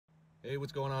Hey,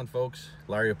 what's going on, folks?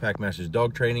 Larry of Packmasters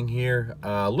Dog Training here.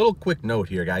 A little quick note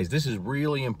here, guys. This is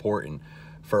really important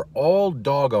for all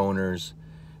dog owners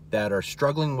that are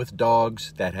struggling with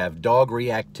dogs that have dog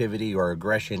reactivity or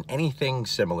aggression, anything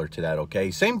similar to that,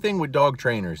 okay? Same thing with dog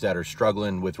trainers that are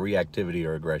struggling with reactivity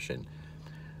or aggression.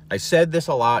 I said this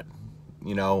a lot,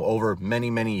 over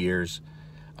many years.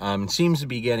 It seems to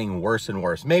be getting worse and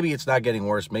worse. Maybe it's not getting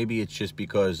worse. Maybe it's just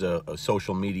because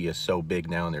social media is so big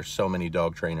now and there's so many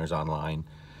dog trainers online.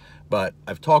 But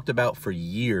I've talked about for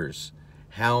years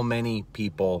how many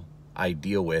people I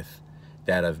deal with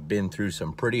that have been through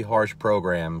some pretty harsh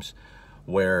programs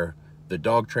where the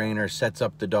dog trainer sets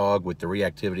up the dog with the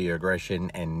reactivity or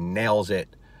aggression and nails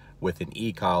it with an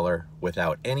e-collar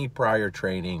without any prior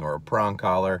training or a prong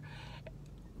collar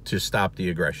to stop the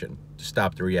aggression, to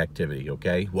stop the reactivity,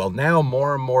 okay? Well, now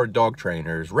more and more dog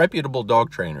trainers, reputable dog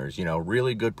trainers,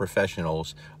 really good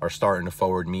professionals are starting to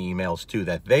forward me emails too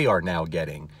that they are now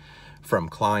getting from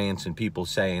clients and people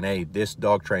saying, hey, this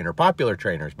dog trainer, popular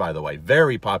trainers, by the way,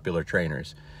 very popular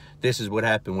trainers, this is what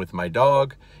happened with my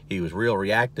dog. He was real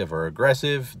reactive or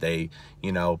aggressive. They,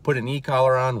 put an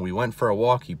e-collar on. We went for a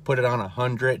walk. He put it on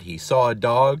 100. He saw a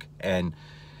dog and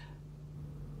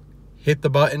hit the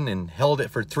button and held it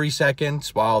for 3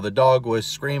 seconds while the dog was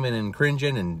screaming and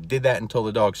cringing, and did that until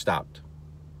the dog stopped.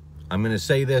 I'm going to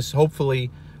say this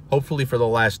hopefully for the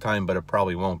last time, but it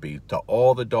probably won't be, to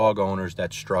all the dog owners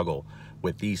that struggle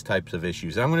with these types of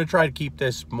issues. And I'm going to try to keep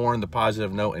this more on the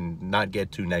positive note and not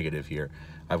get too negative here.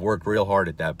 I've worked real hard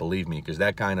at that, believe me, because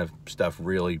that kind of stuff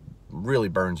really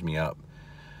burns me up.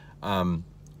 To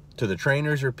the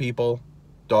trainers or people,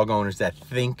 dog owners that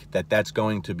think that that's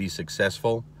going to be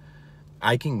successful,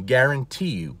 I can guarantee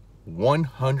you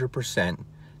 100%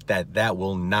 that that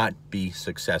will not be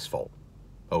successful,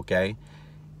 okay?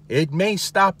 It may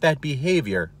stop that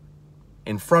behavior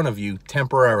in front of you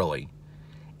temporarily.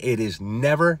 It is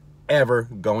never, ever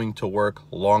going to work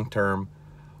long-term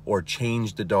or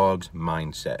change the dog's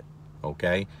mindset,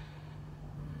 okay?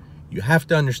 You have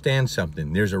to understand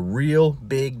something. There's a real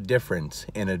big difference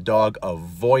in a dog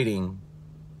avoiding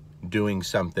doing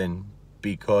something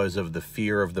because of the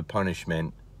fear of the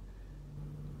punishment.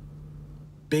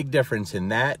 Big difference in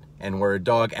that and where a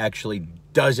dog actually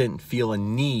doesn't feel a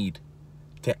need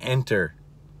to enter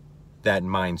that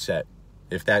mindset,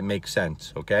 if that makes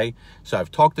sense, okay? So I've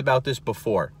talked about this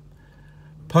before.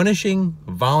 Punishing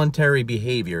voluntary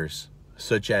behaviors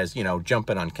such as,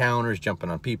 jumping on counters, jumping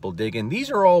on people, digging.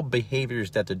 These are all behaviors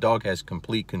that the dog has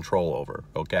complete control over,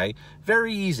 okay?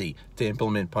 Very easy to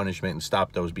implement punishment and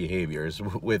stop those behaviors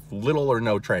with little or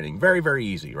no training. Very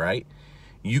easy, right?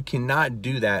 You cannot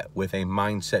do that with a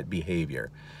mindset behavior.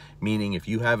 Meaning if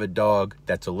you have a dog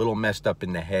that's a little messed up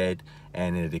in the head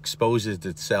and it exposes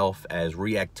itself as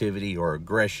reactivity or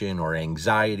aggression or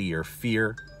anxiety or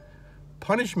fear,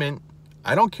 punishment,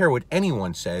 I don't care what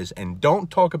anyone says, and don't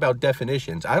talk about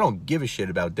definitions. I don't give a shit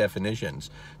about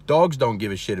definitions. Dogs don't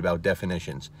give a shit about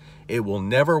definitions. It will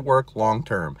never work long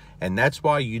term, and that's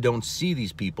why you don't see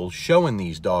these people showing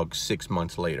these dogs 6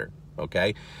 months later,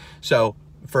 okay? So,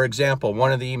 for example,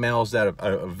 one of the emails that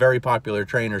a very popular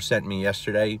trainer sent me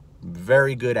yesterday,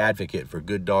 very good advocate for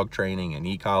good dog training and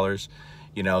e-collars.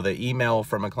 The email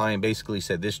from a client basically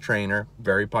said this trainer,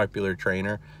 very popular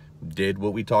trainer, did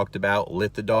what we talked about,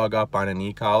 lit the dog up on an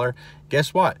e-collar.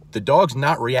 Guess what? The dog's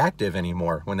not reactive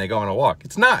anymore when they go on a walk.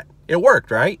 It's not. It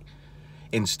worked, right?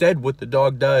 Instead, what the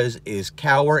dog does is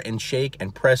cower and shake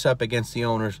and press up against the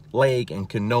owner's leg and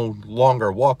can no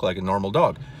longer walk like a normal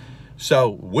dog. So,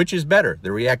 which is better, the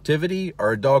reactivity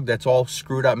or a dog that's all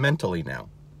screwed up mentally now?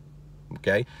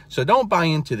 Okay? So don't buy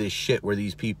into this shit where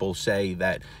these people say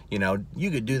that,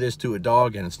 you could do this to a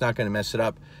dog and it's not going to mess it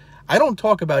up. I don't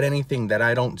talk about anything that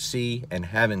I don't see and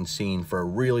haven't seen for a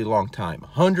really long time.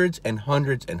 Hundreds and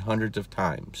hundreds of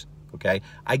times, okay?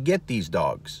 I get these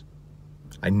dogs.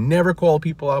 I never call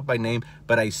people out by name,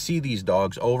 but I see these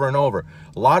dogs over and over.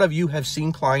 A lot of you have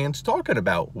seen clients talking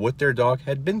about what their dog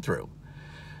had been through.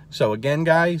 So again,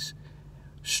 guys,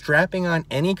 strapping on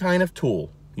any kind of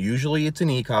tool, usually it's an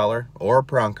e-collar or a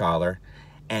prong collar,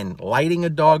 and lighting a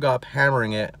dog up,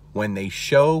 hammering it, when they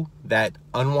show that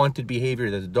unwanted behavior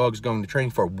that the dog's going to train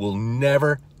for will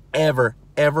never, ever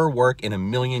work in a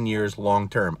million years long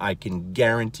term. I can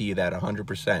guarantee you that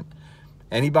 100%.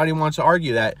 Anybody wants to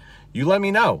argue that, you let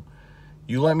me know.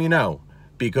 You let me know,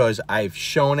 because I've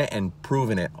shown it and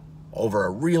proven it over a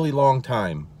really long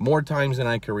time, more times than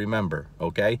I can remember,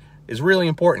 okay? It's really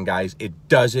important, guys. It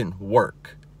doesn't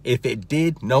work. If it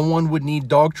did, no one would need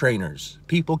dog trainers.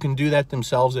 People can do that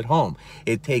themselves at home.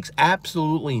 It takes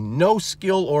absolutely no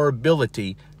skill or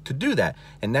ability to to do that.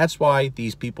 And that's why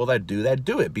these people that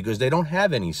do it, because they don't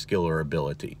have any skill or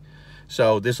ability.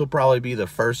 So this will probably be the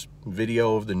first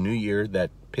video of the new year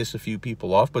that piss a few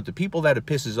people off, but the people that it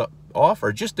pisses off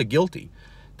are just the guilty.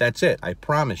 That's it, I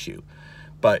promise you.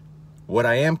 But what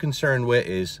I am concerned with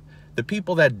is the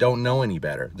people that don't know any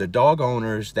better, the dog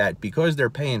owners that, because they're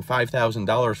paying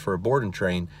 $5,000 for a board and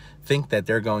train, think that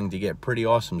they're going to get pretty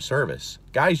awesome service.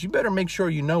 Guys, you better make sure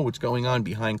you know what's going on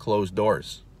behind closed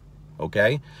doors,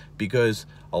 okay? Because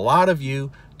a lot of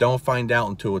you don't find out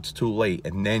until it's too late,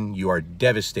 and then you are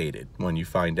devastated when you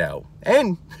find out.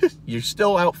 And you're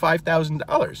still out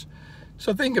 $5,000.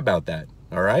 So think about that,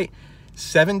 all right?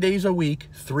 7 days a week,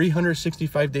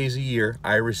 365 days a year,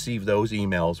 I receive those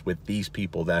emails with these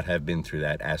people that have been through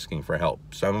that asking for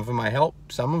help. Some of them I help,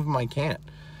 some of them I can't,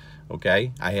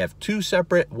 okay? I have 2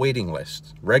 separate waiting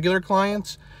lists, regular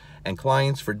clients and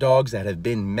clients for dogs that have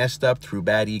been messed up through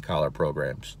bad e-collar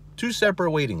programs. 2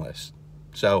 separate waiting lists.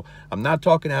 So I'm not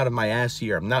talking out of my ass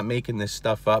here. I'm not making this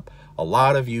stuff up. A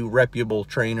lot of you reputable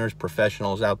trainers,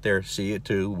 professionals out there see it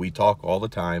too. We talk all the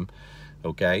time,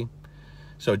 okay?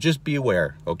 So just be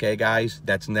aware, okay, guys?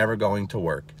 That's never going to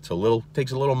work.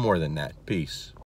 Takes a little more than that. Peace.